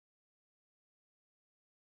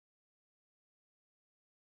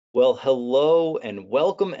Well, hello and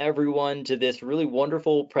welcome everyone to this really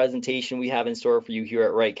wonderful presentation we have in store for you here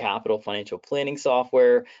at Right Capital Financial Planning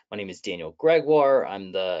Software. My name is Daniel Gregoire.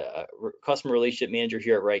 I'm the customer relationship manager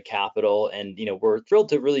here at Right Capital, and we're thrilled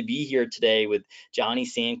to really be here today with Johnny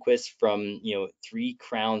Sandquist from Three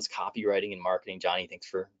Crowns Copywriting and Marketing. Johnny, thanks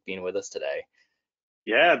for being with us today.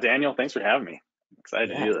 Yeah, Daniel, thanks for having me. I'm excited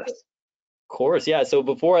to Yeah. do this. Course, yeah. So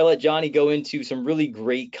before I let Johnny go into some really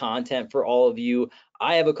great content for all of you,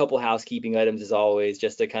 I have a couple housekeeping items as always,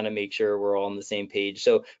 just to kind of make sure we're all on the same page.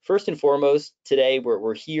 So first and foremost, today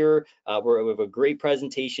we're here. We have a great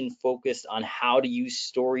presentation focused on how to use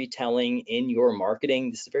storytelling in your marketing.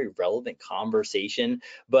 This is a very relevant conversation,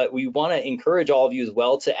 but we want to encourage all of you as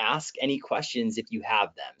well to ask any questions if you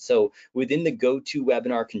have them. So within the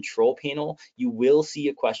GoToWebinar control panel, you will see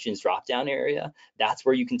a questions drop-down area. That's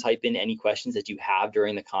where you can type in any questions that you have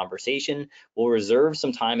during the conversation. We'll reserve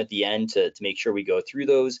some time at the end to make sure we go through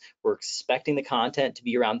those. We're expecting the content to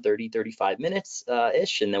be around 35 minutes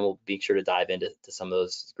ish, and then we'll be sure to dive into some of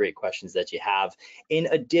those great questions that you have. In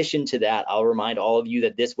addition to that, I'll remind all of you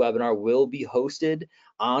that this webinar will be hosted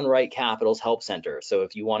on Right Capital's Help Center. So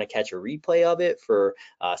if you want to catch a replay of it for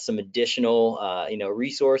some additional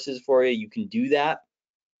resources for you, you can do that.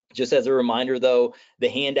 Just as a reminder though, the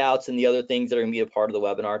handouts and the other things that are gonna be a part of the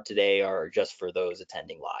webinar today are just for those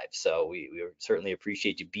attending live. So we certainly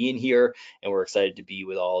appreciate you being here, and we're excited to be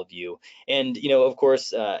with all of you. And of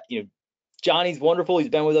course, Johnny's wonderful. He's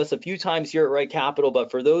been with us a few times here at Right Capital,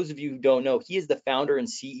 but for those of you who don't know, he is the founder and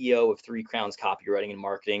CEO of Three Crowns Copywriting and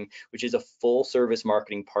Marketing, which is a full service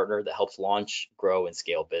marketing partner that helps launch, grow, and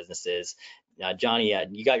scale businesses. Johnny,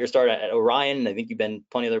 you got your start at Orion, and I think you've been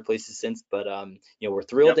plenty of other places since, but we're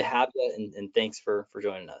thrilled Yep. to have you, and thanks for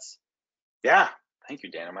joining us. Yeah, thank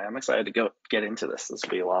you, Daniel. I'm excited to get into this. This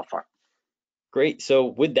will be a lot of fun. Great. So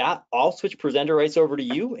with that, I'll switch presenter rights over to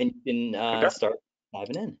you, and you can Okay, start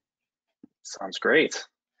diving in. sounds great.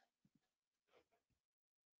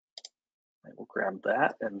 I will grab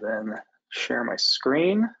that and then share my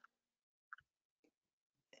screen.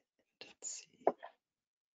 Let's see.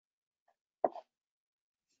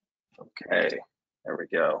 Okay, there we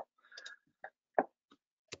go.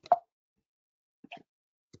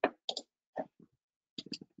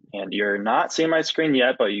 And you're not seeing my screen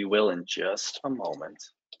yet, but you will in just a moment.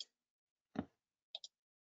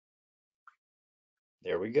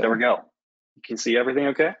 There we go. There we go. You can see everything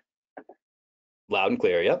okay? Loud and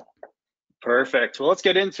clear, yep. Perfect. Well, let's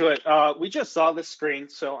get into it. We just saw this screen,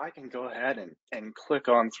 so I can go ahead and click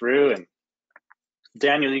on through. And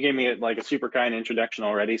Daniel, you gave me like a super kind introduction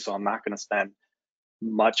already, so I'm not going to spend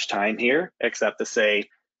much time here, except to say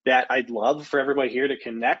that I'd love for everybody here to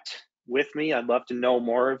connect with me. I'd love to know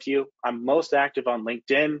more of you. I'm most active on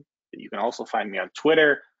LinkedIn, but you can also find me on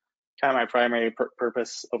Twitter. Kind of my primary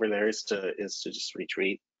purpose over there is to just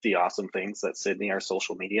retweet the awesome things that Sydney, our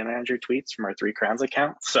social media manager, tweets from our Three Crowns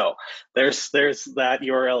account. So there's that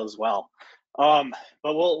URL as well. But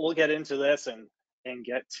we'll get into this and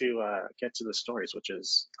get to the stories, which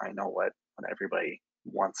is I know what everybody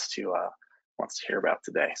wants to hear about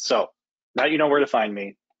today. So now you know where to find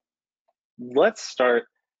me. Let's start.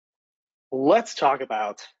 Let's talk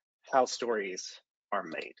about how stories are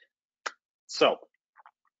made. So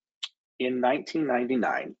in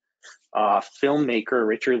 1999, filmmaker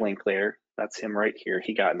Richard Linklater, that's him right here,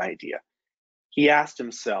 he got an idea. He asked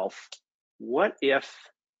himself, what if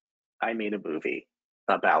I made a movie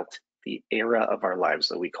about the era of our lives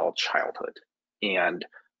that we call childhood and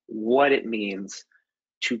what it means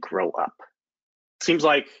to grow up? Seems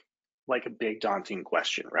like a big daunting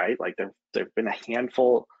question, right? Like there've been a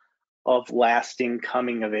handful of lasting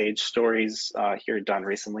coming of age stories here done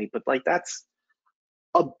recently, but like that's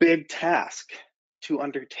a big task to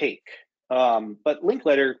undertake. But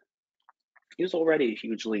Linklater, he was already a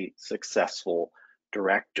hugely successful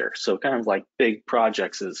director, so kind of like big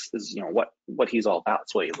projects is what he's all about.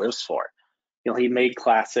 It's what he lives for. He made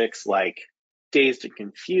classics like Dazed and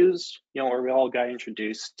Confused, where we all got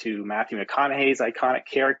introduced to Matthew McConaughey's iconic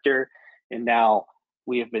character, and now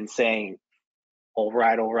we have been saying, all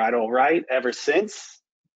right, all right, all right, ever since.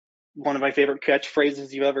 One of my favorite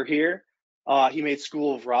catchphrases you ever hear. He made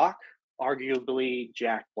School of Rock, arguably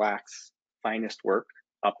Jack Black's finest work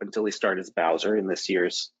up until he started as Bowser in this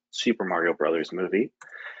year's Super Mario Brothers movie.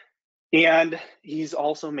 And he's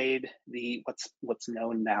also made the what's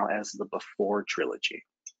known now as the Before trilogy.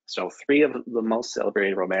 So 3 of the most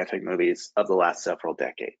celebrated romantic movies of the last several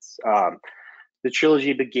decades. The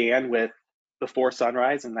trilogy began with Before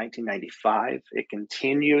Sunrise in 1995. It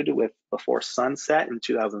continued with Before Sunset in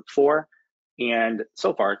 2004. And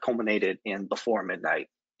so far, it culminated in Before Midnight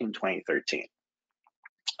in 2013.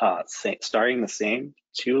 starring the same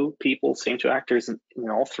two people, same two actors in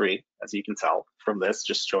all three, as you can tell from this,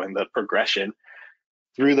 just showing the progression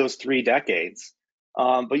through those 3 decades.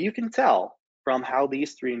 But you can tell from how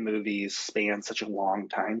these three movies span such a long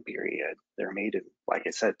time period. They're made in, like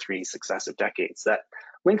I said, 3 successive decades, that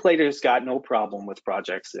Linklater's got no problem with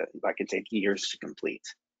projects that can take years to complete,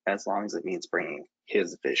 as long as it means bringing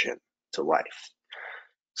his vision to life.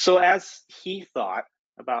 So as he thought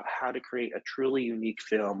about how to create a truly unique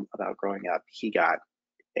film about growing up, he got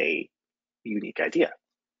a unique idea.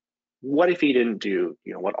 What if he didn't do,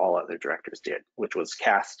 what all other directors did, which was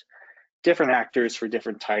cast different actors for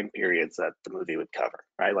different time periods that the movie would cover,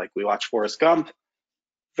 right? Like we watch Forrest Gump.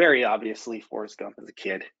 Very obviously, Forrest Gump as a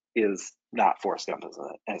kid is not Forrest Gump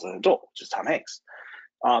as an adult, just Tom Hanks.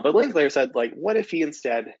 But Linklater said, like, what if he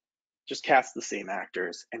instead just cast the same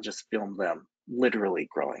actors and just filmed them literally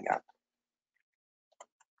growing up?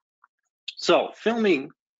 So filming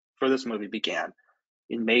for this movie began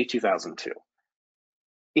in May 2002.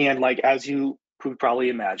 And like, as you could probably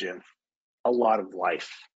imagine, a lot of life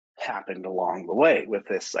happened along the way with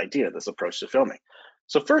this idea, this approach to filming.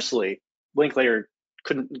 So firstly, Linklater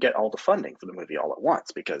couldn't get all the funding for the movie all at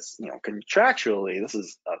once because, contractually, this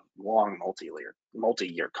is a long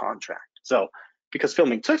multi-year contract. So because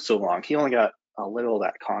filming took so long, he only got a little of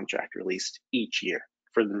that contract released each year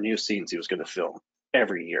for the new scenes he was going to film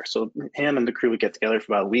every year. So him and the crew would get together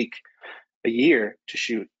for about a year to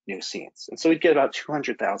shoot new scenes. And so he'd get about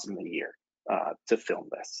 $200,000 a year to film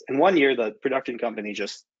this. And one year, the production company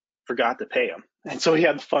just forgot to pay him. And so he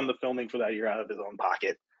had to fund the filming for that year out of his own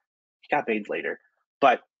pocket. He got paid later.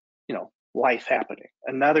 But, life happening.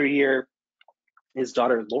 Another year, his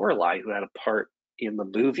daughter Lorelai, who had a part in the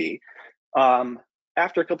movie,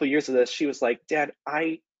 after a couple of years of this, she was like, Dad,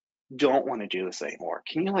 I don't want to do this anymore.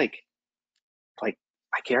 Can you like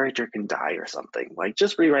my character can die or something? Like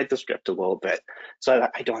just rewrite the script a little bit so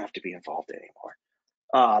I don't have to be involved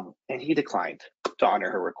anymore. And he declined to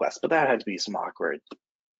honor her request, but that had to be some awkward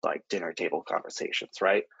like dinner table conversations,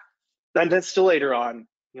 right? And then still later on,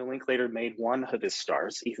 Linklater made one of his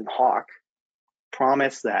stars, Ethan Hawke,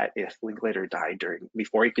 promise that if Linklater died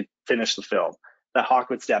before he could finish the film, that Hawke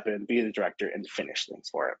would step in, be the director, and finish things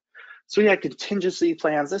for him. So he had contingency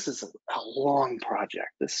plans. This is a long project.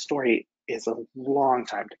 This story is a long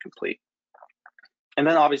time to complete. And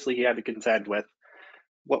then obviously he had to contend with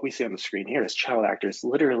what we see on the screen here is child actors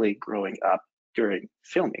literally growing up during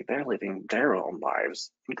filming. They're living their own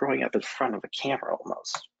lives and growing up in front of a camera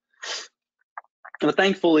almost. But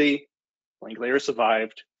thankfully, Linklater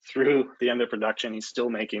survived through the end of production. He's still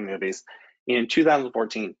making movies. In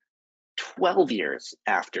 2014, 12 years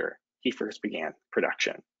after he first began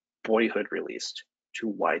production, Boyhood released to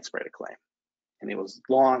widespread acclaim. And it was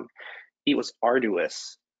long, it was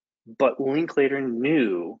arduous, but Linklater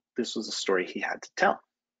knew this was a story he had to tell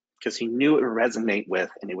because he knew it would resonate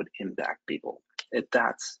with and it would impact people.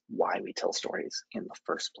 That's why we tell stories in the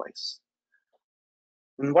first place.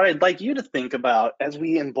 And what I'd like you to think about as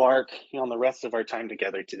we embark on the rest of our time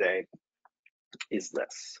together today is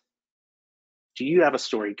this. Do you have a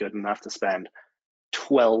story good enough to spend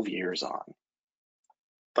 12 years on?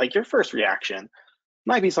 Like your first reaction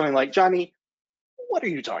might be something like, Johnny, what are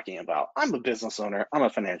you talking about? I'm a business owner. I'm a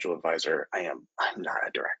financial advisor. I'm not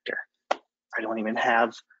a director. I don't even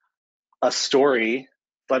have a story,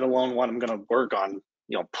 let alone one I'm going to work on,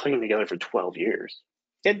 putting together for 12 years.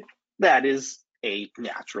 That is a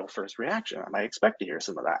natural first reaction. I might expect to hear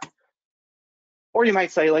some of that. Or you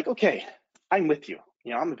might say like, okay, I'm with you.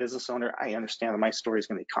 I'm a business owner. I understand that my story is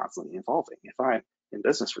going to be constantly evolving. If I'm in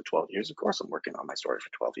business for 12 years, of course I'm working on my story for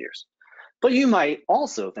 12 years. But you might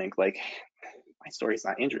also think like, my story's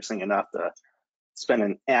not interesting enough to spend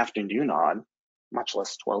an afternoon on, much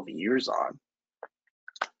less 12 years on.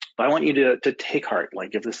 But I want you to take heart,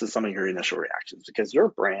 like if this is some of your initial reactions, because your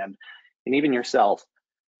brand and even yourself,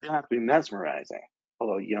 they don't have to be mesmerizing.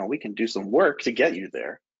 Although, we can do some work to get you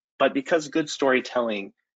there. But because good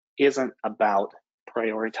storytelling isn't about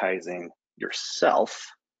prioritizing yourself,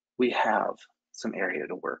 we have some area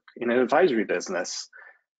to work. In an advisory business,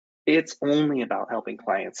 it's only about helping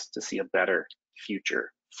clients to see a better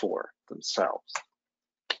future for themselves.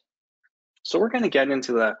 So we're going to get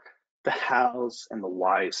into the hows and the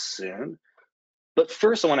whys soon. But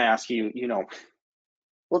first I want to ask you,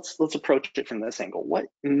 let's approach it from this angle. What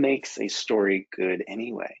makes a story good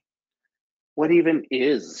anyway? What even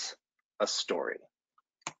is a story?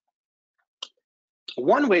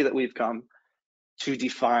 One way that we've come to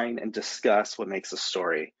define and discuss what makes a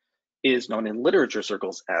story is known in literature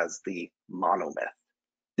circles as the monomyth.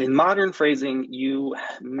 In modern phrasing, you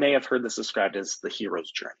may have heard this described as the hero's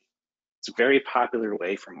journey. It's a very popular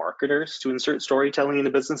way for marketers to insert storytelling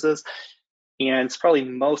into businesses, and it's probably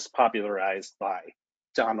most popularized by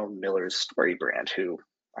Donald Miller's story brand, who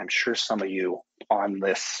I'm sure some of you on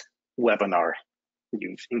this webinar,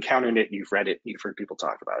 you've encountered it, you've read it, you've heard people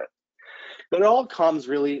talk about it. But it all comes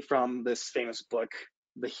really from this famous book,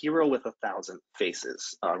 The Hero with a Thousand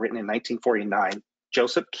Faces, written in 1949.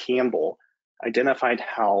 Joseph Campbell identified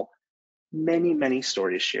how many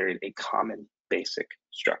stories shared a common basic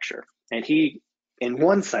structure. And he, in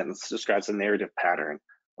one sentence, describes a narrative pattern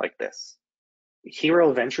like this. The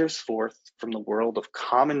hero ventures forth from the world of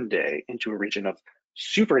common day into a region of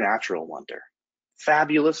supernatural wonder.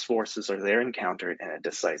 Fabulous forces are there encountered and a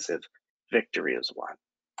decisive victory is won.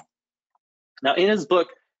 Now, in his book,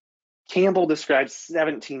 Campbell describes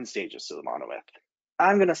 17 stages to the monomyth.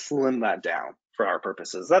 I'm going to slim that down for our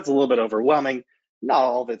purposes. That's a little bit overwhelming. Not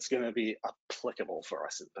all of it's going to be applicable for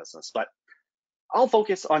us in business, but I'll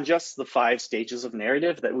focus on just the 5 stages of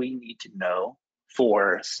narrative that we need to know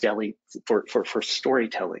for storytelling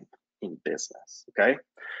in business, okay?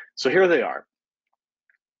 So here they are.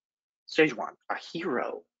 Stage 1, a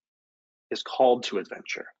hero is called to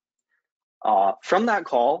adventure. From that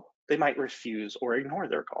call, they might refuse or ignore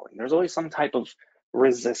their calling. There's always some type of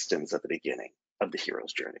resistance at the beginning of the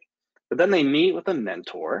hero's journey. But then they meet with a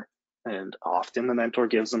mentor, and often the mentor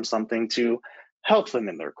gives them something to help them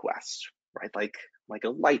in their quest, right? Like a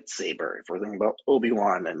lightsaber, if we're thinking about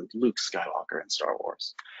Obi-Wan and Luke Skywalker in Star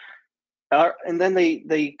Wars. And then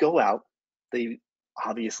they go out, they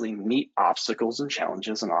obviously meet obstacles and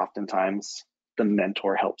challenges, and oftentimes the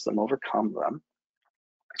mentor helps them overcome them.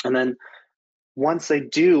 And then once they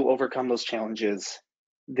do overcome those challenges,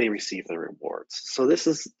 they receive the rewards. So this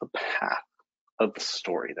is the path of the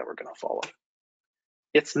story that we're going to follow.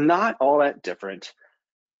 It's not all that different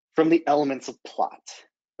from the elements of plot.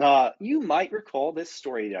 You might recall this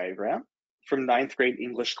story diagram from 9th grade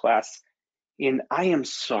English class, and I am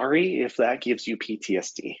sorry if that gives you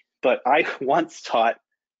PTSD, but I once taught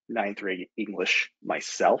 9th grade English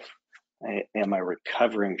myself. I am a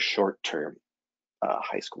recovering short-term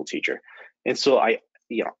high school teacher. And so I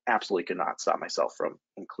absolutely could not stop myself from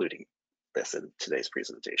including this in today's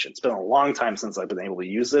presentation. It's been a long time since I've been able to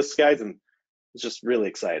use this, guys, and I'm just really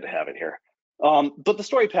excited to have it here. But the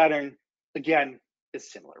story pattern, again, is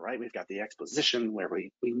similar, right? We've got the exposition where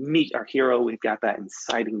we meet our hero. We've got that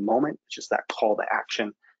inciting moment, which is that call to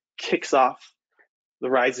action, kicks off the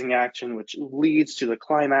rising action, which leads to the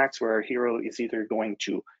climax where our hero is either going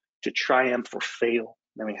to triumph or fail.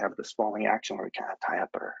 Then we have this falling action where we kind of tie up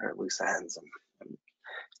our loose ends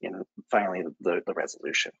and finally the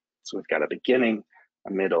resolution. So we've got a beginning,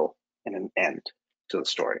 a middle, and an end to the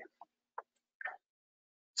story.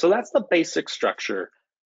 So that's the basic structure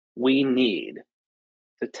we need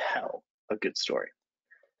to tell a good story.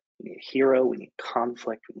 We need a hero, we need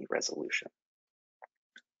conflict, we need resolution.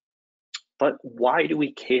 But why do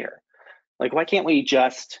we care? Like, why can't we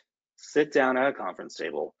just sit down at a conference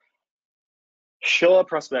table, show a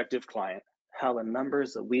prospective client how the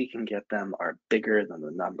numbers that we can get them are bigger than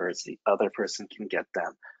the numbers the other person can get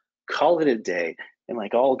them, call it a day, and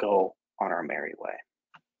all go on our merry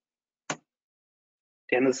way?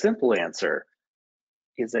 And the simple answer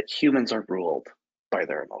is that humans are ruled by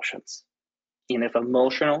their emotions. And if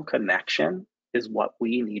emotional connection is what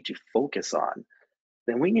we need to focus on,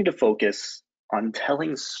 then we need to focus on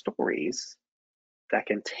telling stories that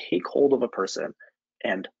can take hold of a person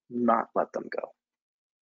and not let them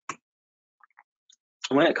go.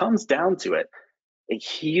 When it comes down to it, a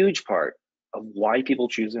huge part of why people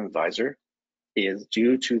choose an advisor is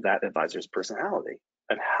due to that advisor's personality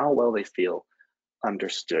and how well they feel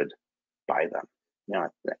understood by them. Now,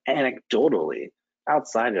 anecdotally,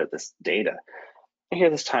 outside of this data, I hear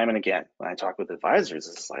this time and again when I talk with advisors.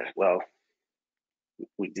 It's like, well,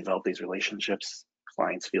 we develop these relationships,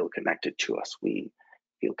 clients feel connected to us, we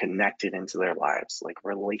feel connected into their lives. Like,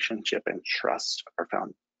 relationship and trust are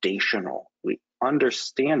foundational. We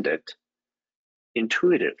understand it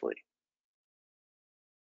intuitively.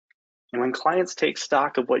 And when clients take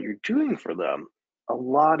stock of what you're doing for them, a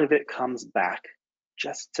lot of it comes back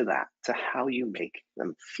just to that, to how you make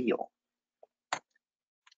them feel.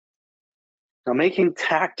 Now, making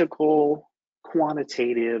tactical,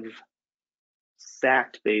 quantitative,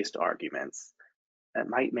 fact-based arguments that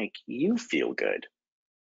might make you feel good,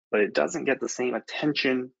 but it doesn't get the same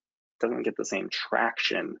attention, doesn't get the same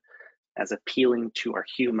traction as appealing to our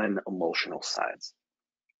human emotional sides.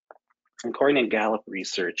 According to Gallup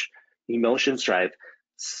research, emotions drive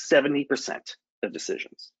 70% of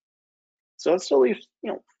decisions. So it still leaves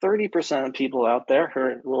 30% of people out there who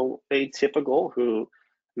are a little atypical, who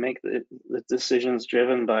make the decisions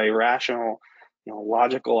driven by rational,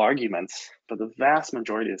 logical arguments. But the vast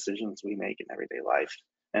majority of decisions we make in everyday life,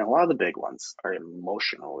 and a lot of the big ones, are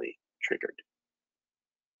emotionally triggered.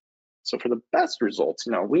 So for the best results,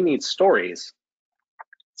 we need stories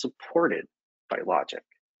supported by logic.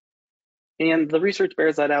 And the research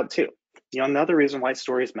bears that out too. Another reason why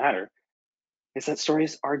stories matter is that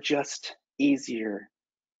stories are just easier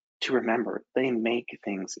to remember. They make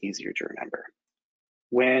things easier to remember.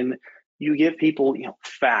 When you give people,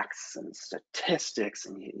 facts and statistics,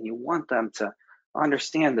 and you want them to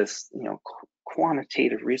understand this,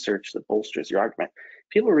 quantitative research that bolsters your argument,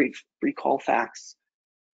 people recall facts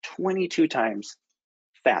 22 times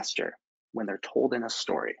faster when they're told in a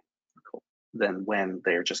story than when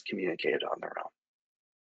they're just communicated on their own.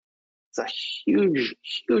 It's a huge,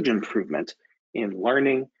 huge improvement in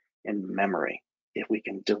learning and memory if we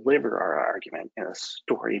can deliver our argument in a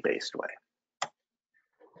story-based way.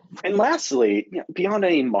 And lastly, beyond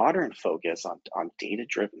any modern focus on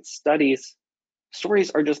data-driven studies,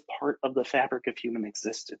 stories are just part of the fabric of human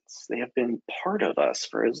existence. They have been part of us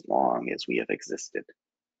for as long as we have existed.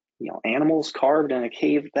 Animals carved in a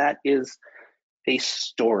cave, that is a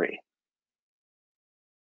story.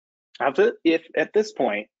 If at this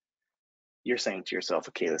point you're saying to yourself,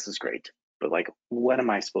 okay, this is great, but what am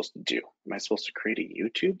I supposed to do? Am I supposed to create a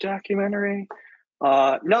YouTube documentary?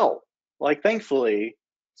 No. Thankfully,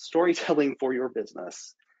 storytelling for your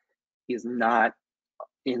business is not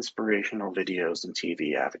inspirational videos and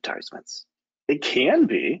TV advertisements. It can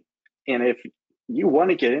be, and if you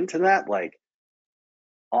want to get into that,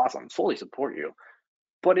 awesome, fully support you,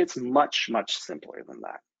 but it's much, much simpler than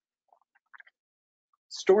that.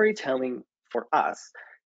 Storytelling for us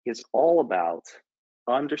is all about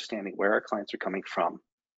understanding where our clients are coming from,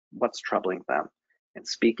 what's troubling them, and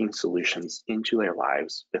speaking solutions into their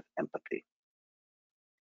lives with empathy.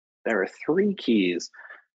 There are 3 keys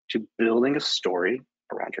to building a story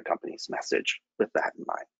around your company's message with that in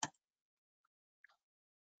mind.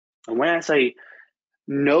 And when I say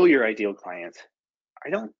know your ideal client, I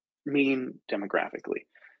don't mean demographically.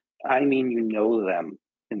 I mean you know them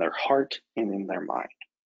in their heart and in their mind,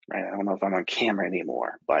 right? I don't know if I'm on camera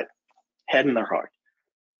anymore, but head and their heart.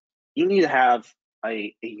 You need to have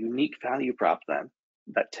a unique value prop then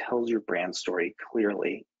that tells your brand story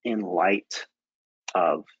clearly in light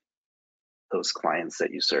of those clients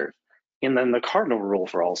that you serve. And then the cardinal rule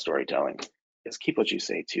for all storytelling is keep what you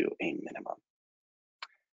say to a minimum.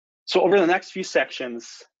 So over the next few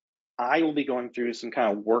sections, I will be going through some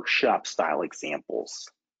kind of workshop style examples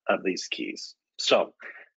of these keys. So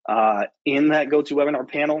in that GoToWebinar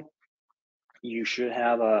panel, you should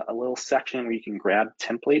have a little section where you can grab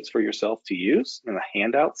templates for yourself to use in the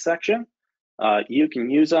handout section. You can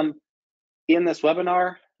use them in this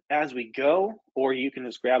webinar as we go, or you can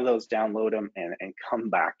just grab those, download them, and come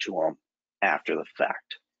back to them after the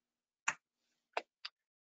fact.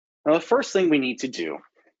 Now, the first thing we need to do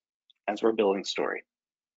as we're building story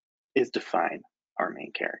is define our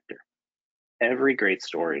main character. Every great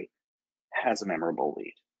story has a memorable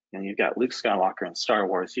lead. And you've got Luke Skywalker in Star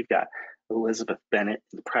Wars, you've got Elizabeth Bennet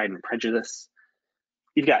in Pride and Prejudice,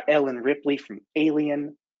 you've got Ellen Ripley from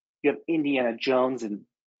Alien, you have Indiana Jones, and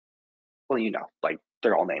well,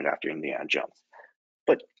 they're all named after Indiana Jones.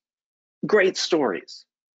 But great stories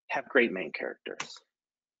have great main characters.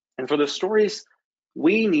 And for the stories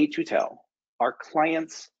we need to tell, our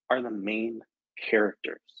clients are the main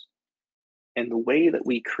characters. And the way that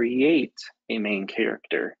we create a main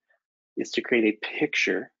character is to create a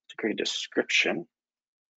picture, to create a description,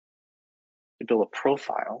 to build a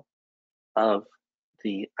profile of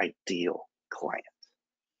the ideal client.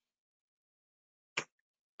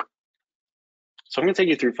 So I'm going to take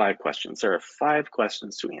you through 5 questions. There are 5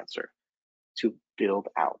 questions to answer to build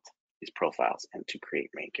out these profiles and to create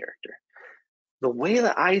main character. The way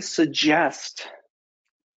that I suggest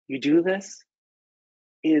you do this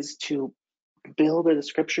is to build a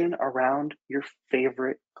description around your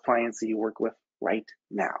favorite clients that you work with right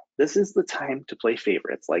now. This is the time to play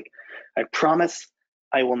favorites. I promise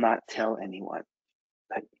I will not tell anyone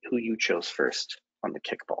who you chose first on the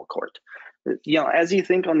kickball court. As you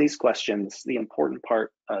think on these questions, the important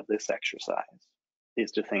part of this exercise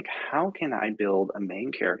is to think, how can I build a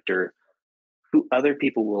main character who other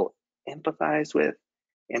people will empathize with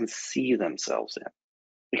and see themselves in?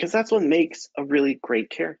 Because that's what makes a really great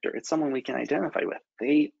character. It's someone we can identify with.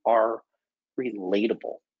 They are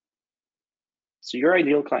relatable. So your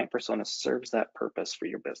ideal client persona serves that purpose for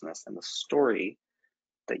your business and the story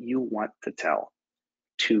that you want to tell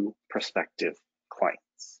to prospective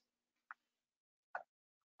clients.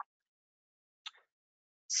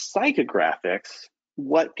 Psychographics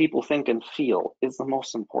what people think and feel is the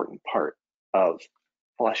most important part of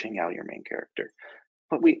fleshing out your main character.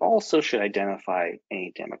 But we also should identify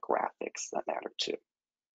any demographics that matter too.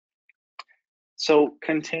 So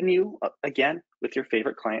continue again with your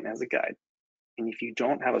favorite client as a guide. And if you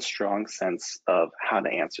don't have a strong sense of how to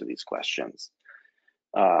answer these questions,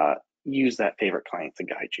 use that favorite client to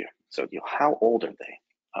guide you. So how old are they?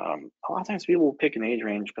 A lot of times people will pick an age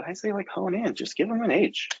range, but I say like hone in, just give them an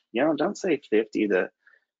age. Don't say 50 to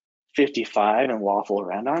 55 and waffle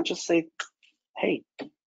around on it. Just say, hey,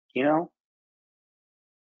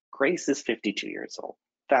 Grace is 52 years old.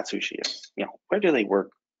 That's who she is. Where do they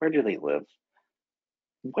work? Where do they live?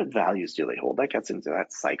 What values do they hold? That gets into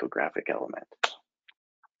that psychographic element.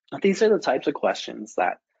 These are the types of questions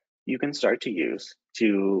that you can start to use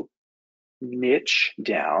to niche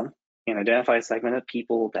down and identify a segment of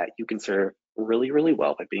people that you can serve really, really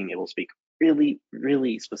well by being able to speak really,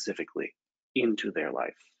 really specifically into their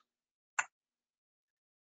life.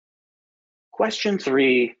 Question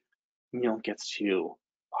 3, gets to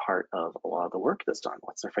heart of a lot of the work that's done.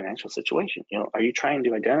 What's their financial situation? Are you trying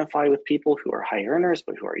to identify with people who are high earners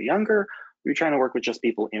but who are younger? Or are you trying to work with just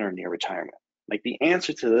people in or near retirement? Like the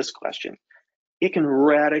answer to this question, it can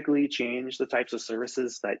radically change the types of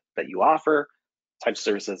services that you offer, types of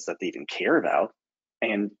services that they even care about,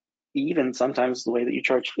 and even sometimes the way that you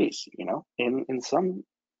charge fees. In some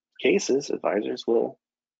cases, advisors will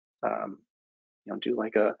do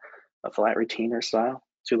like a flat retainer style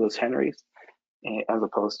to those Henrys, as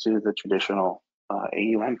opposed to the traditional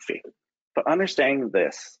AUM fee. But understanding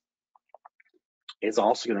this is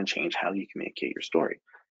also going to change how you communicate your story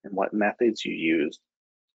and what methods you use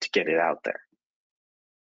to get it out there.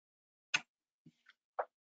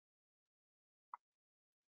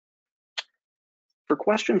 For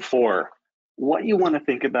question 4, what you want to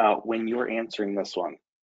think about when you're answering this one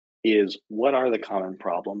is, what are the common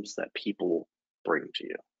problems that people bring to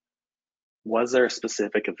you? Was there a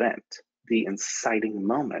specific event, the inciting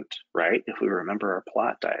moment, right? If we remember our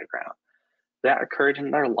plot diagram, that occurred in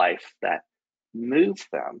their life that moved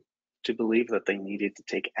them to believe that they needed to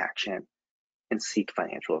take action and seek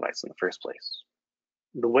financial advice in the first place.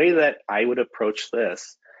 The way that I would approach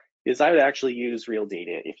this is I would actually use real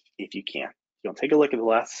data if you can. Take a look at the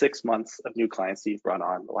last 6 months of new clients that you've brought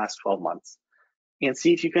on, the last 12 months, and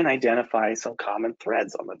see if you can identify some common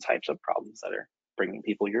threads on the types of problems that are bringing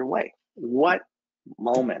people your way. What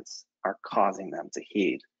moments are causing them to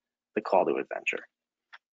heed the call to adventure?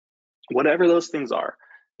 Whatever those things are,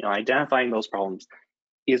 identifying those problems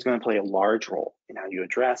is going to play a large role in how you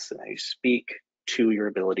address and how you speak to your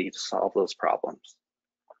ability to solve those problems.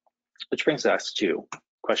 Which brings us to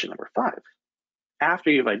question number 5.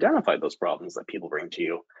 After you've identified those problems that people bring to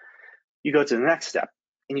you, you go to the next step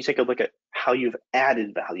and you take a look at how you've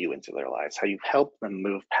added value into their lives, how you've helped them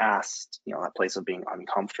move past that place of being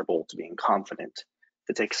uncomfortable to being confident,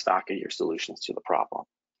 to take stock of your solutions to the problem.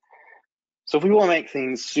 So if we want to make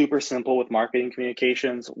things super simple with marketing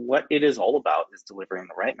communications, what it is all about is delivering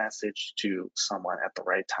the right message to someone at the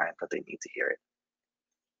right time that they need to hear it.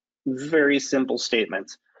 Very simple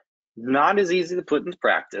statement, not as easy to put into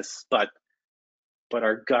practice, but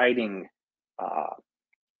our guiding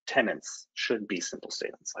tenets should be simple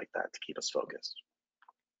statements like that to keep us focused.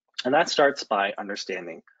 And that starts by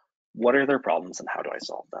understanding what are their problems and how do I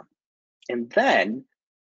solve them. And then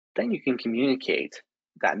you can communicate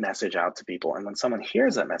that message out to people. And when someone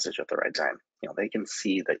hears that message at the right time, they can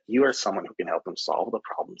see that you are someone who can help them solve the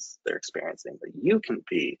problems they're experiencing, that you can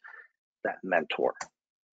be that mentor.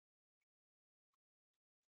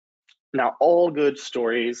 Now, all good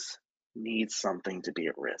stories need something to be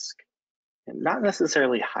at risk, and not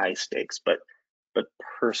necessarily high stakes, but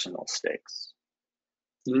personal stakes.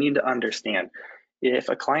 You need to understand, if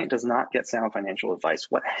a client does not get sound financial advice,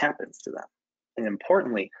 what happens to them? And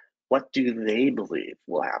importantly, what do they believe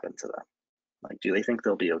will happen to them? Like, do they think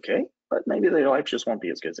they'll be okay, but maybe their life just won't be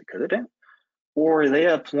as good as it could have been? Or are they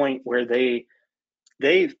at a point where they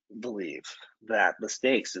believe that the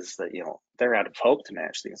stakes is that, they're out of hope to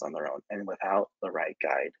manage things on their own, and without the right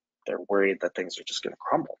guide, they're worried that things are just going to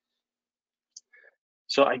crumble.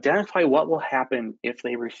 So identify what will happen if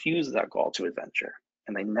they refuse that call to adventure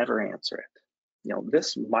and they never answer it.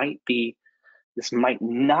 This might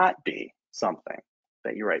not be something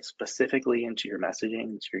that you write specifically into your messaging,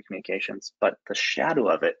 into your communications, but the shadow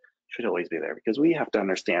of it should always be there, because we have to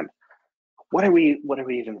understand, what are we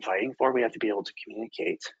even fighting for? We have to be able to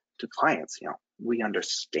communicate to clients, we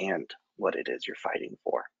understand what it is you're fighting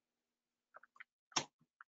for.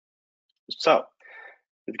 So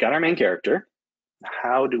we've got our main character.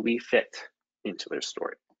 How do we fit into their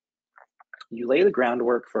story? You lay the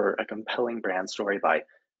groundwork for a compelling brand story by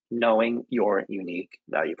knowing your unique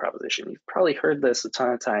value proposition. You've probably heard this a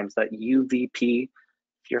ton of times, that UVP.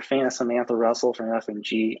 If you're a fan of Samantha Russell from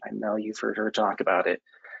F&G, I know you've heard her talk about it.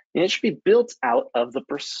 And it should be built out of the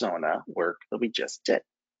persona work that we just did,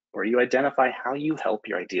 where you identify how you help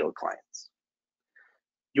your ideal clients.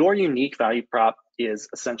 Your unique value prop is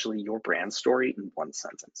essentially your brand story in one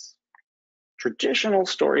sentence. Traditional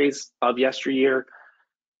stories of yesteryear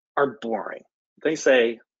are boring. They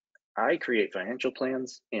say, I create financial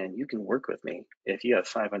plans and you can work with me if you have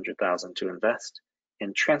 $500,000 to invest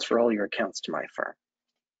and transfer all your accounts to my firm.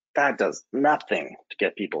 That does nothing to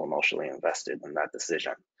get people emotionally invested in that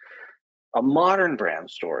decision. A modern brand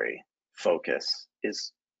story focus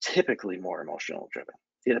is typically more emotional driven.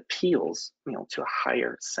 It appeals, to a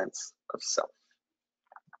higher sense of self.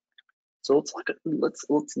 So let's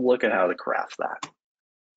look at how to craft that.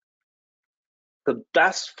 The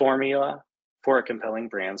best formula for a compelling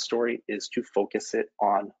brand story is to focus it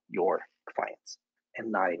on your clients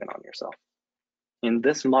and not even on yourself. In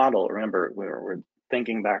this model, remember, we're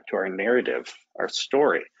thinking back to our narrative, our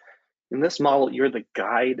story. In this model, you're the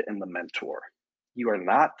guide and the mentor. You are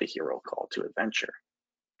not the hero call to adventure.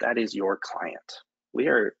 That is your client. We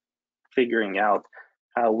are figuring out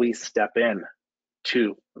how we step in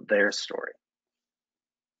to their story.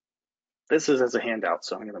 This is as a handout,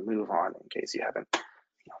 so I'm going to move on in case you haven't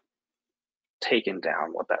taken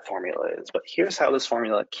down what that formula is. But here's how this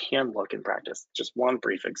formula can look in practice. Just one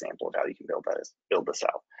brief example of how you can build this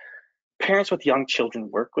out. Parents with young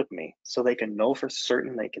children work with me so they can know for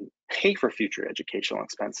certain they can pay for future educational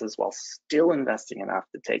expenses while still investing enough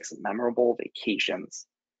to take some memorable vacations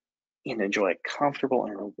and enjoy a comfortable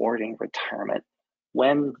and rewarding retirement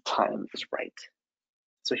when the time is right.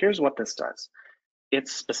 So here's what this does.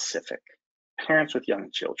 It's specific. Parents with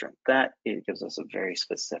young children, that it gives us a very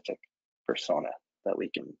specific persona that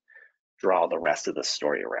we can draw the rest of the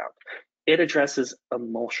story around. It addresses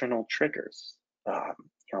emotional triggers,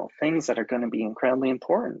 things that are going to be incredibly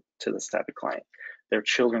important to this type of client. Their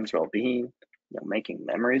children's well-being, making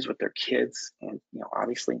memories with their kids, and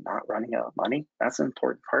obviously not running out of money. That's an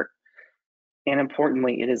important part. And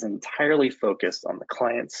importantly, it is entirely focused on the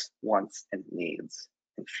client's wants and needs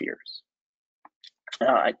and fears.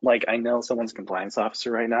 I know someone's compliance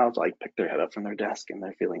officer right now pick their head up from their desk and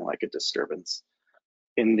they're feeling like a disturbance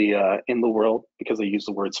in the world because they use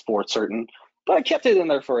the words "for certain," but I kept it in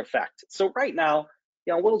there for effect. So right now,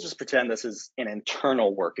 we'll just pretend this is an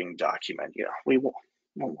internal working document. We won't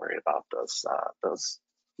worry about those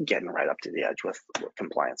getting right up to the edge with what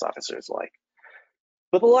compliance officers like.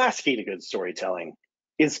 But the last key to good storytelling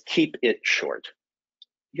is keep it short.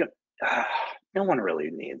 No one really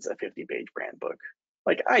needs a 50-page brand book.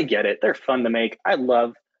 I get it, they're fun to make. I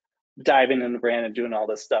love diving in the brand and doing all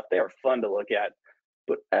this stuff. They are fun to look at,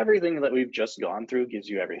 but everything that we've just gone through gives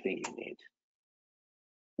you everything you need.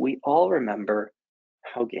 We all remember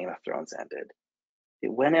how Game of Thrones ended.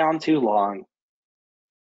 It went on too long.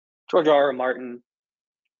 George R.R. Martin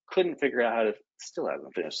couldn't figure out still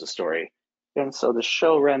hasn't finished the story. And so the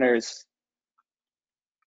showrunners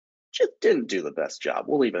just didn't do the best job.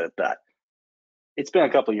 We'll leave it at that. It's been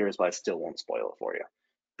a couple years, but I still won't spoil it for you.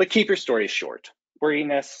 But keep your story short.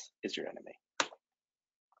 Worriness is your enemy.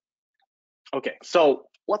 Okay, so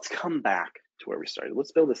let's come back to where we started.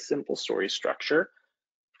 Let's build a simple story structure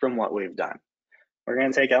from what we've done. We're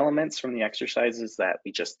going to take elements from the exercises that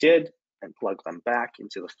we just did and plug them back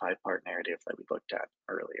into the 5-part narrative that we looked at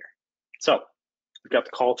earlier. So we've got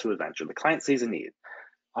the call to adventure. The client sees a need.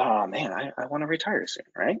 Oh man, I want to retire soon,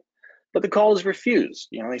 right? But the call is refused.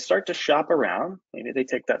 They start to shop around. Maybe they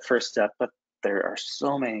take that first step, but there are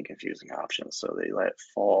so many confusing options, so they let it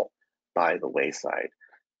fall by the wayside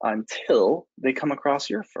until they come across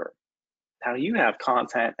your firm. Now you have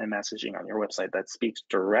content and messaging on your website that speaks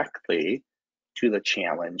directly to the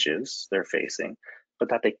challenges they're facing, but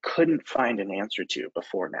that they couldn't find an answer to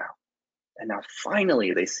before now. And now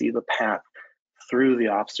finally they see the path through the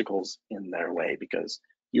obstacles in their way because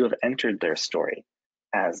you have entered their story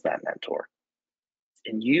as that mentor.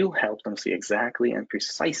 And you help them see exactly and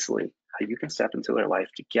precisely how you can step into their life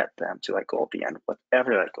to get them to that goal at the end,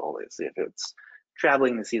 whatever that goal is. If it's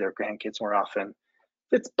traveling to see their grandkids more often,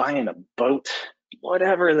 if it's buying a boat,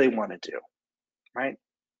 whatever they want to do, right?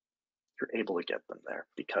 You're able to get them there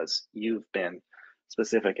because you've been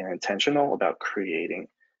specific and intentional about creating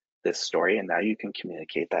this story, and now you can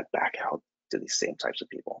communicate that back out to these same types of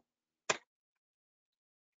people.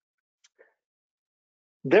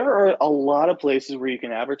 There are a lot of places where you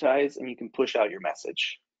can advertise and you can push out your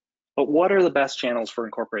message. But what are the best channels for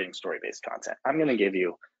incorporating story-based content? I'm going to give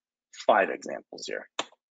you 5 examples here.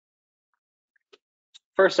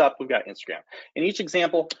 first up, we've got Instagram. In each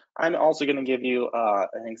example, I'm also going to give you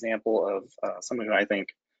an example of someone who I think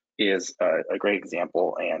is a great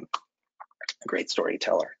example and a great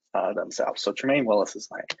storyteller themselves. So Tremaine Willis is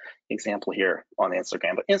my example here on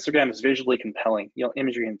Instagram. But Instagram is visually compelling.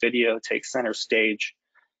 Imagery and video take center stage.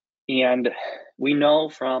 And we know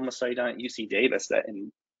from a study done at UC Davis that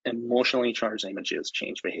emotionally charged images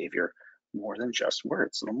change behavior more than just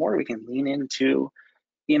words. So the more we can lean into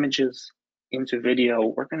images, into video,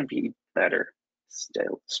 we're going to be better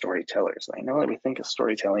storytellers. I know that we think of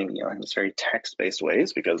storytelling, in this very text-based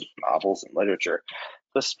ways because novels and literature,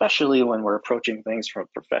 but especially when we're approaching things from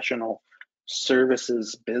a professional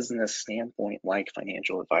services business standpoint, like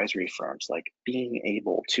financial advisory firms, like being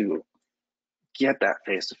able to get that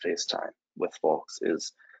face-to-face time with folks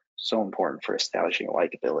is so important for establishing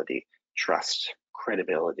likability, trust,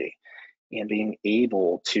 credibility, and being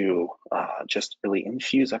able to just really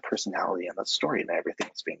infuse that personality and the story and everything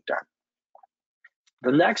that's being done.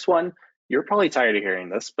 The next one, you're probably tired of hearing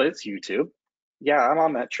this, but it's YouTube. Yeah, I'm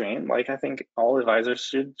on that train. Like, I think all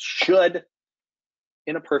advisors should,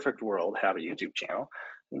 in a perfect world, have a YouTube channel.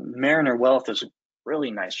 Mariner Wealth does a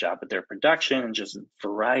really nice job at their production and just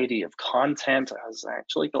variety of content. I was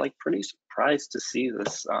actually pretty surprised to see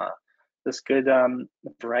this good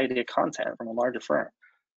variety of content from a larger firm.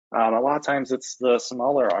 A lot of times it's the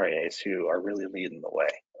smaller RAs who are really leading the way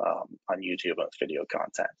on YouTube with video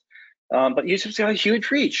content. But YouTube's got a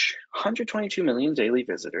huge reach, 122 million daily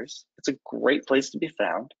visitors. It's a great place to be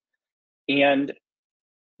found. And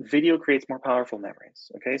video creates more powerful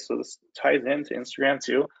memories. Okay, so this ties into Instagram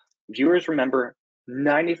too. Viewers remember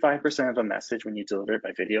 95% of a message when you deliver it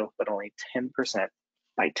by video, but only 10%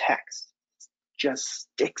 by text. It just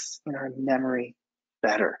sticks in our memory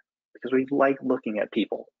better because we like looking at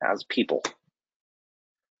people as people.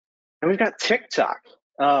 And we've got TikTok.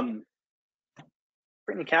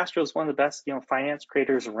 Brittany Castro is one of the best, finance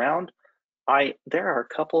creators around. There are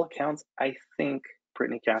a couple accounts. I think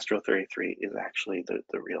Brittany Castro 33 is actually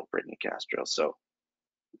the real Brittany Castro. So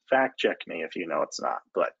fact check me if you know it's not,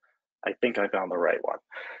 but I think I found the right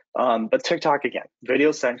one. But TikTok, again,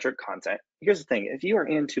 video-centric content. Here's the thing. If you are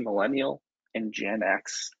into millennial and Gen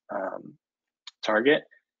X target,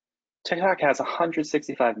 TikTok has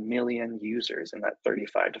 165 million users in that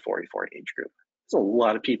 35 to 44 age group. It's a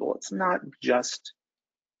lot of people. It's not just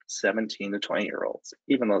 17 to 20-year-olds,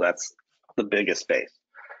 even though that's the biggest base.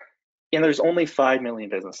 And there's only 5 million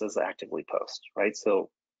businesses that actively post, right? So,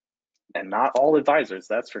 and not all advisors,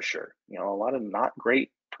 that's for sure. A lot of not great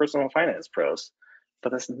personal finance pros,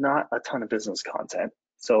 but that's not a ton of business content.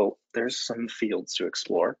 So there's some fields to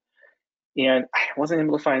explore. And I wasn't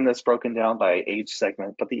able to find this broken down by age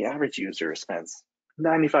segment, but the average user spends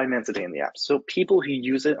 95 minutes a day in the app. So people who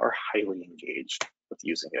use it are highly engaged with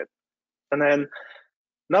using it. And then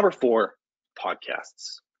number 4,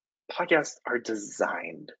 podcasts. Podcasts are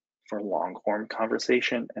designed for long-form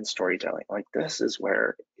conversation and storytelling. Like, this is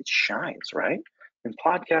where it shines, right? And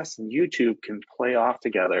podcasts and YouTube can play off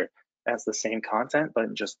together as the same content, but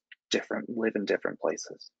live in different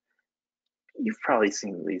places. You've probably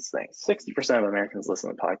seen these things. 60% of Americans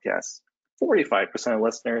listen to podcasts. 45% of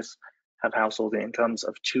listeners have household incomes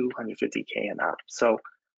of $250K and up. So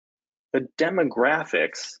the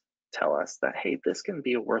demographics tell us that, hey, this can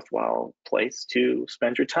be a worthwhile place to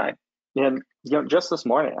spend your time. And just this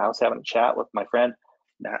morning, I was having a chat with my friend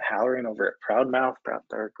Matt Halloran over at Proudmouth.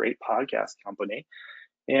 They're a great podcast company,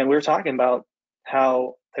 and we were talking about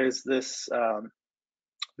how there's this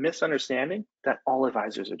misunderstanding that all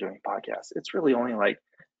advisors are doing podcasts. It's really only like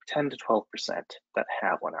 10 to 12% that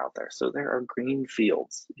have one out there. So there are green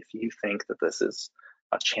fields if you think that this is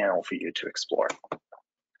a channel for you to explore.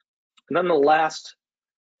 And then the last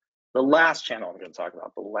channel I'm going to talk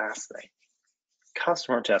about, the last thing,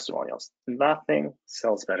 customer testimonials. Nothing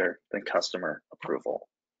sells better than customer approval.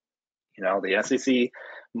 The SEC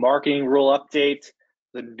marketing rule update,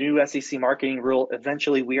 the new SEC marketing rule,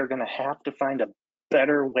 eventually we are going to have to find a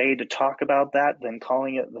better way to talk about that than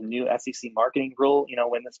calling it the new SEC marketing rule,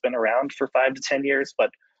 when it's been around for 5 to 10 years.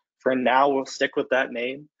 But for now, we'll stick with that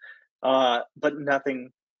name. But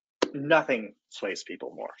nothing sways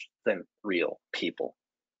people more than real people.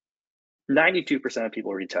 92% of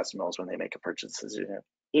people read testimonials when they make a purchase decision.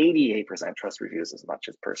 88% trust reviews as much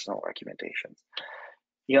as personal recommendations.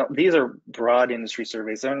 These are broad industry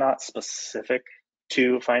surveys. They're not specific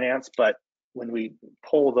to finance, but when we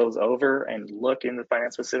pull those over and look into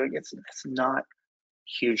finance specific, it's not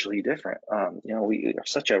hugely different. We are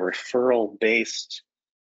such a referral-based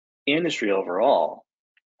industry overall.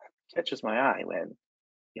 It catches my eye when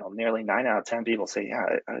nearly 9 out of 10 people say,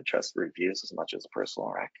 yeah, I trust reviews as much as a personal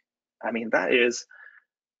rec. I mean, that is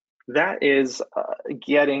That is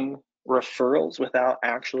getting referrals without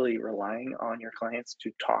actually relying on your clients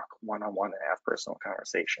to talk one-on-one and have personal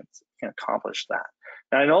conversations. You can accomplish that.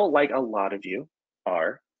 And I know, like a lot of you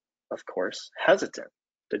are, of course, hesitant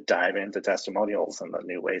to dive into testimonials and the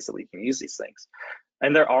new ways that we can use these things.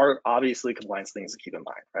 And there are obviously compliance things to keep in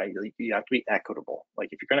mind, right? You have to be equitable. Like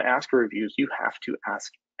if you're going to ask for reviews, you have to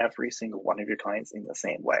ask every single one of your clients in the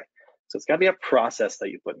same way. So it's got to be a process that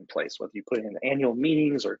you put in place, whether you put it in annual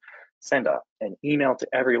meetings or send an email to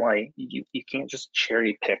everyone. You can't just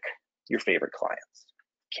cherry pick your favorite clients.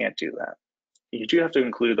 You can't do that. You do have to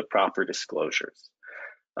include the proper disclosures.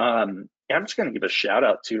 I'm just going to give a shout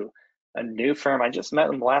out to a new firm. I just met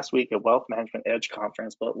them last week at Wealth Management Edge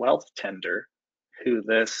conference, but Wealth Tender, who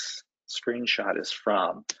this screenshot is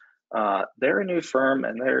from. They're a new firm,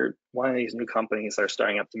 and they're one of these new companies that are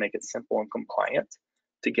starting up to make it simple and compliant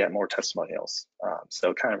to get more testimonials.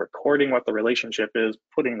 So kind of recording what the relationship is,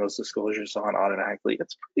 putting those disclosures on automatically.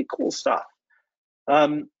 It's pretty cool stuff.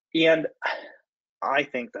 And I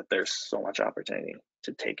think that there's so much opportunity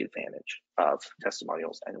to take advantage of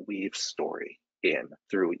testimonials and weave story in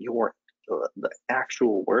through the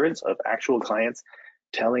actual words of actual clients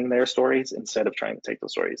telling their stories instead of trying to take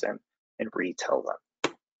those stories and retell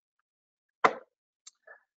them.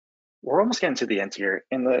 We're almost getting to the end here,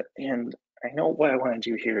 and I know what I want to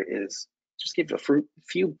do here is just give a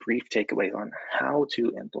few brief takeaways on how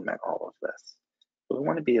to implement all of this. But we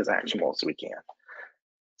want to be as actionable as we can.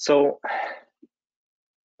 So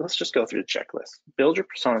let's just go through the checklist. Build your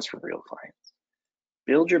personas for real clients.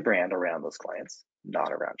 Build your brand around those clients,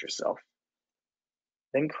 not around yourself.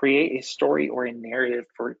 Then create a story or a narrative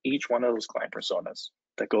for each one of those client personas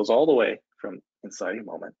that goes all the way from inciting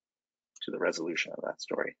moment to the resolution of that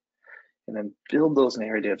story. And then build those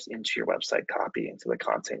narratives into your website copy, into the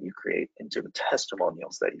content you create, into the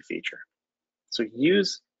testimonials that you feature. So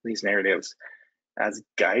use these narratives as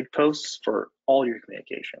guideposts for all your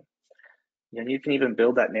communication. And you can even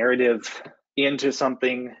build that narrative into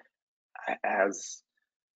something as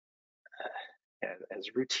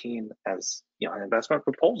routine as an investment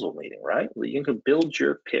proposal meeting, right? You can build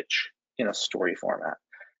your pitch in a story format.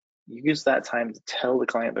 You use that time to tell the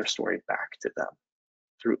client their story back to them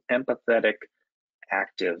through empathetic,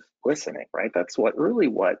 active listening, right? That's what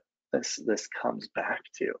this comes back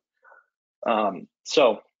to.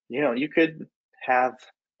 So you could have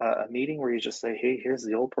a meeting where you just say, hey, here's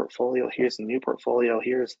the old portfolio, here's the new portfolio,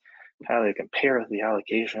 here's how they compare the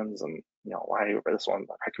allocations, and why this one,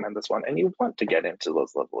 I recommend this one. And you want to get into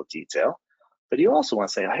those level of detail, but you also want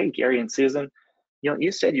to say, hey, Gary and Susan,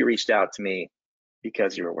 you said you reached out to me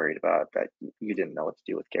because you were worried about that you didn't know what to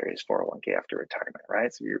do with Gary's 401k after retirement,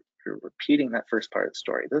 right? So you're repeating that first part of the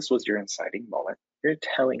story. This was your inciting moment. You're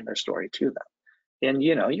telling their story to them. And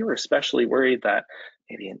you were especially worried that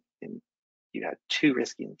maybe you had too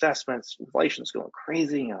risky investments, inflation's going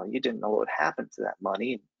crazy, you didn't know what would happen to that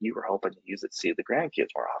money, and you were hoping to use it to see the grandkids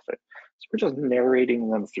more often. So we're just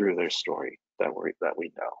narrating them through their story that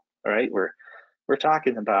we know. All right, we're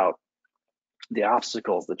talking about the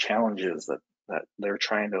obstacles, the challenges that they're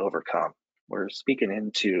trying to overcome. We're speaking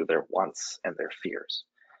into their wants and their fears.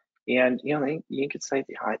 And you could say,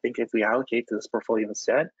 I think if we allocate to this portfolio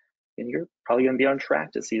instead, then you're probably going to be on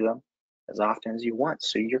track to see them as often as you want.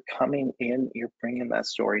 So you're coming in, you're bringing that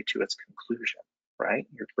story to its conclusion, right?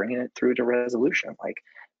 You're bringing it through to resolution. Like,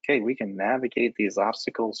 okay, we can navigate these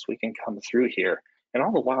obstacles, we can come through here. And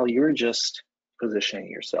all the while, you're just positioning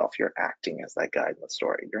yourself, you're acting as that guide in the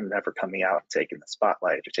story. You're never coming out and taking the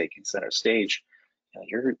spotlight or taking center stage.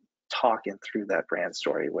 You're talking through that brand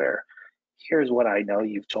story where here's what I know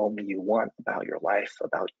you've told me you want about your life,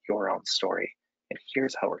 about your own story, and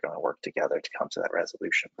here's how we're going to work together to come to that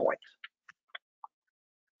resolution point.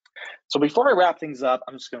 So before I wrap things up,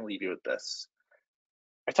 I'm just going to leave you with this.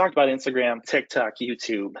 I talked about Instagram, TikTok,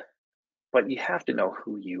 YouTube, but you have to know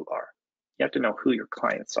who you are. You have to know who your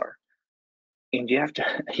clients are. And you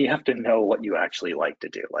have to know what you actually like to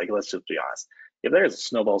do. Like, let's just be honest. If there's a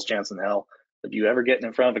snowball's chance in hell of you ever getting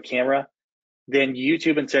in front of a camera, then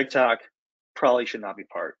YouTube and TikTok probably should not be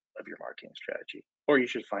part of your marketing strategy. Or you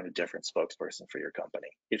should find a different spokesperson for your company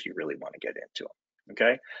if you really want to get into them.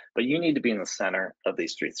 Okay? But you need to be in the center of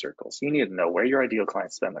these three circles. You need to know where your ideal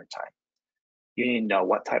clients spend their time. You need to know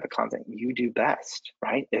what type of content you do best,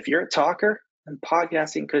 right? If you're a talker, then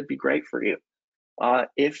podcasting could be great for you.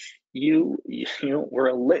 If you were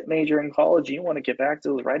a lit major in college, you want to get back to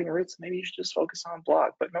those writing roots, maybe you should just focus on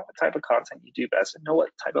blog, but know what type of content you do best and know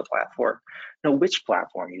what type of platform, know which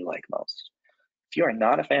platform you like most. If you are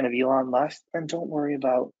not a fan of Elon Musk, then don't worry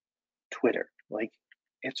about Twitter. Like,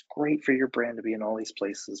 it's great for your brand to be in all these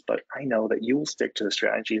places, but I know that you will stick to the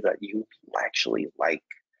strategy that you actually like.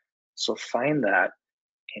 So find that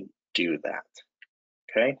and do that.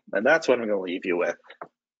 Okay, and that's what I'm going to leave you with.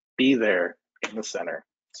 Be there in the center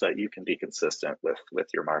so that you can be consistent with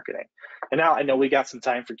your marketing. And now I know we got some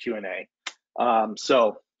time for Q&A.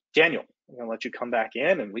 So Daniel, I'm going to let you come back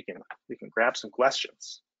in and we can grab some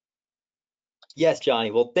questions. Yes,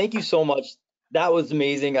 Johnny. Well, thank you so much. That was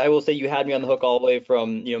amazing. I will say you had me on the hook all the way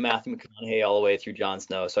from, Matthew McConaughey all the way through Jon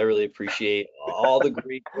Snow. So I really appreciate all the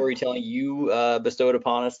great storytelling you bestowed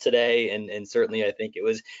upon us today. And certainly I think it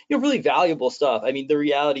was, really valuable stuff. I mean, the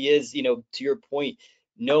reality is, to your point,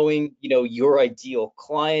 knowing, your ideal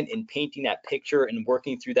client and painting that picture and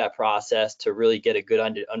working through that process to really get a good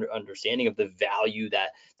understanding of the value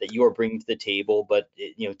that you are bringing to the table, but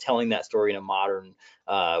telling that story in a modern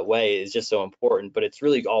way is just so important. But it's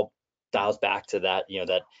really all dials back to that,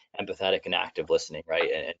 that empathetic and active listening,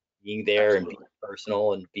 right? And being there and being Absolutely.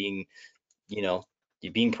 personal and being,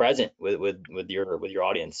 being present with your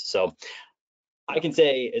audience. So I can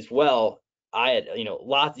say as well, I had,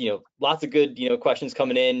 lots of good, questions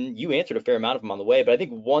coming in. You answered a fair amount of them on the way, but I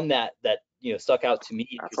think one that stuck out to me,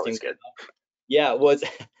 That's interesting, always good. yeah, was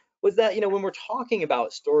was that, when we're talking about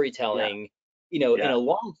Yeah. storytelling, in Yeah. a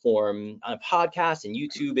long form on a podcast and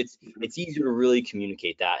YouTube, it's easier to really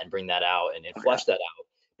communicate that and bring that out and Oh, yeah. flesh that out.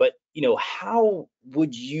 But, how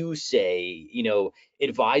would you say,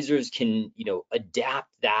 advisors can,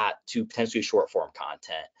 adapt that to potentially short form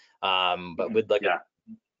content? But with like a,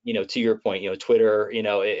 Yeah. to your point, Twitter,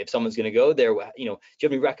 if someone's going to go there, do you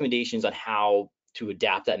have any recommendations on how to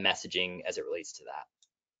adapt that messaging as it relates to that?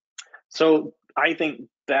 So I think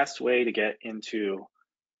best way to get into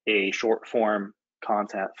a short form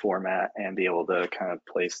content format and be able to kind of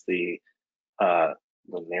place the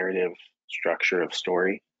narrative structure of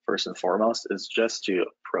story first and foremost is just to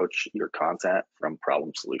approach your content from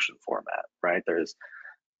problem solution format, right? There's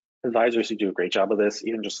advisors who do a great job of this,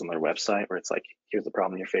 even just on their website, where it's like, here's the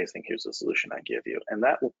problem you're facing, here's the solution I give you. And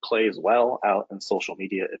that plays well out in social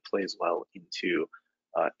media. It plays well into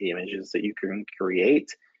images that you can create,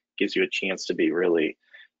 gives you a chance to be really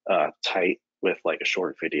tight with like a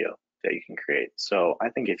short video that you can create. So I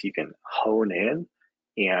think if you can hone in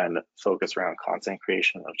and focus around content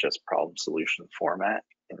creation of just problem solution format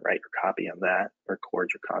and write your copy on that,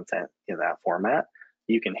 record your content in that format,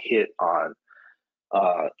 you can hit on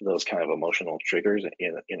those kind of emotional triggers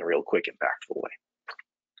in a real quick, impactful way.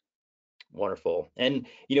 Wonderful. And,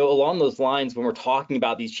 along those lines, when we're talking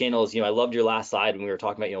about these channels, I loved your last slide when we were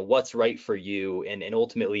talking about, what's right for you and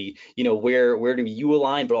ultimately, where do you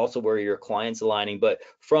align, but also where your clients aligning. But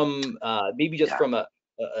from maybe just Yeah. from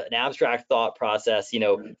an abstract thought process,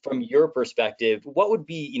 from your perspective, what would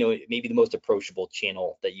be, maybe the most approachable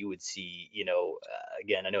channel that you would see,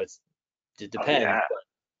 again, I know it Oh, depends, yeah. but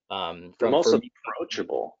The from most for me,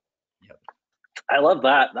 approachable. yeah. I love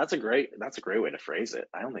that. That's a great way to phrase it.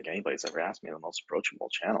 I don't think anybody's ever asked me the most approachable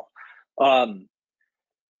channel. Um,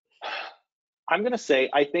 I'm gonna say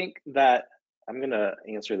I think that I'm gonna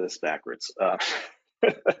answer this backwards.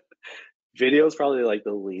 Video is probably like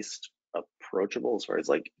the least approachable as far as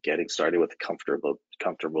like getting started with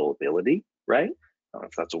comfortability, right? I don't know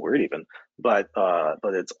if that's a word even, but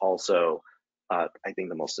it's also I think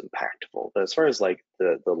the most impactful. But as far as like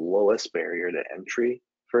the lowest barrier to entry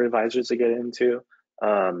for advisors to get into,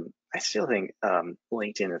 I still think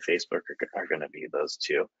LinkedIn and Facebook are going to be those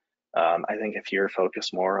two. I think if you're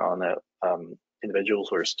focused more on the individuals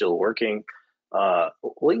who are still working,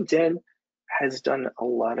 LinkedIn has done a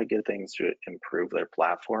lot of good things to improve their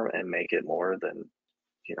platform and make it more than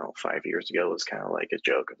 5 years ago it was kind of like a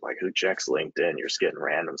joke of like, who checks LinkedIn? You're just getting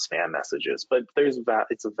random spam messages, but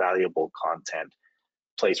it's a valuable content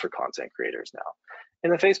place for content creators now.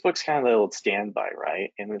 And the Facebook's kind of the old standby,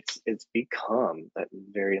 right? And it's become a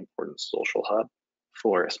very important social hub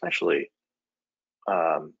for especially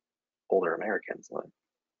older Americans, like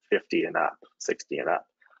 50 and up, 60 and up.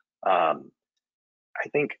 I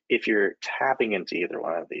think if you're tapping into either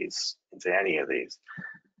one of these, into any of these,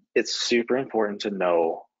 it's super important to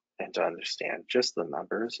know and to understand just the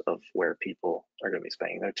numbers of where people are going to be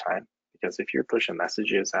spending their time. Because if you're pushing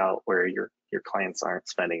messages out where your clients aren't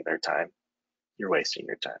spending their time, you're wasting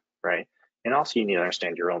your time, right? And also you need to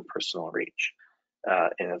understand your own personal reach.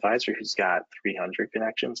 An advisor who's got 300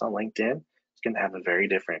 connections on LinkedIn is going to have a very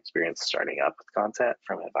different experience starting up with content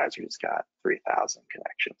from an advisor who's got 3,000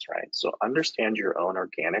 connections, right? So understand your own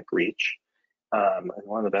organic reach. And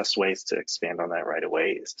one of the best ways to expand on that right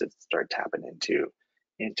away is to start tapping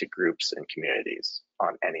into groups and communities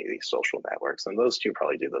on any of these social networks. And those two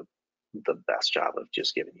probably do the best job of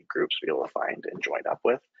just giving you groups to be able to find and join up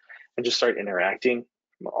with, and just start interacting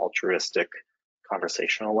from an altruistic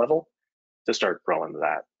conversational level to start growing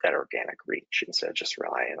that organic reach instead of just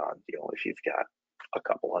relying on, if you've got a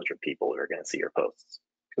couple hundred people who are going to see your posts,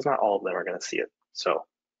 because not all of them are going to see it. So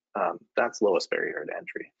that's lowest barrier to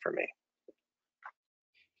entry for me.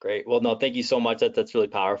 Great. Well, no, thank you so much. That's really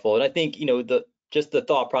powerful. And I think, just the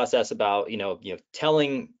thought process about,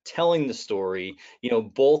 telling the story,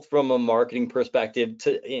 both from a marketing perspective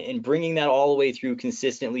and bringing that all the way through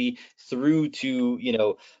consistently through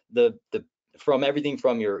to, the from everything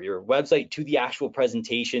from your website to the actual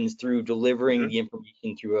presentations, through delivering the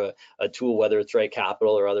information through a tool, whether it's RightCapital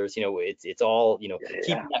or others, it's all, keeping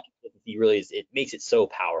that consistency really it makes it so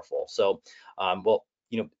powerful. So, well,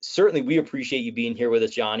 certainly we appreciate you being here with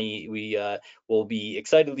us, Johnny. We will be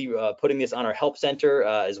excitedly putting this on our help center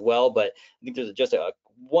as well. But I think there's just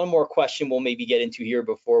one more question we'll maybe get into here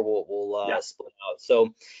before we'll split out.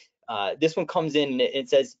 So this one comes in and it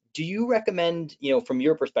says, do you recommend, from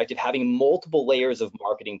your perspective, having multiple layers of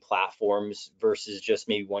marketing platforms versus just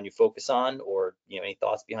maybe one you focus on, or any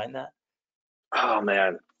thoughts behind that? Oh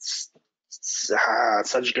man,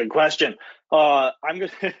 such a good question. I'm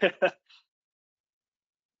gonna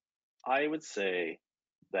I would say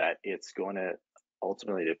that it's going to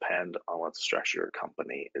ultimately depend on what the structure of your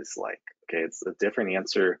company is like. Okay, it's a different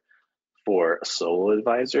answer for a solo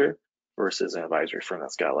advisor versus an advisory firm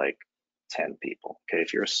that's got like 10 people. Okay,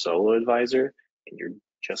 if you're a solo advisor and you're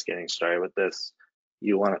just getting started with this,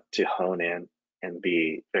 you want to hone in and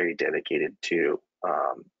be very dedicated to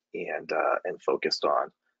and focused on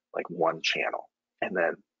like one channel, and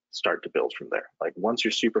then start to build from there. Like once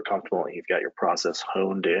you're super comfortable and you've got your process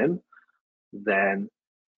honed in, then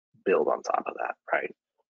build on top of that,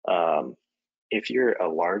 right? If you're a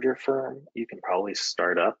larger firm, you can probably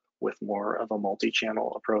start up with more of a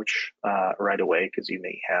multi-channel approach right away, because you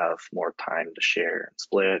may have more time to share and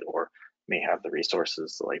split, or may have the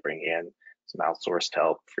resources to like bring in some outsourced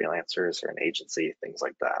help, freelancers or an agency, things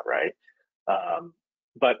like that, right?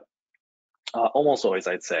 But almost always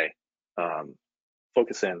I'd say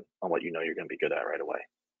focus in on what you know you're going to be good at right away.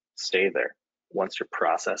 Stay there. Once your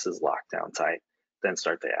process is locked down tight, then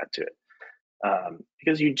start to add to it.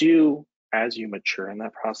 Because you do, as you mature in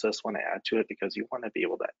that process, want to add to it, because you want to be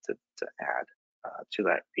able to add to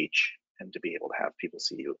that reach and to be able to have people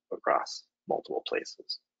see you across multiple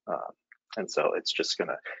places. And so it's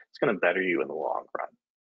gonna better you in the long run.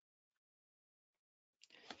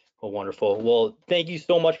 Well, wonderful. Well, thank you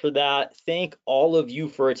so much for that. Thank all of you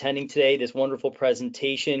for attending today, this wonderful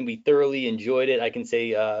presentation. We thoroughly enjoyed it. I can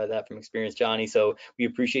say that from experience, Johnny. So we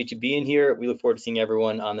appreciate you being here. We look forward to seeing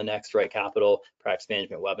everyone on the next RightCapital Practice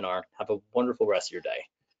Management webinar. Have a wonderful rest of your day.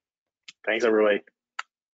 Thanks, everybody.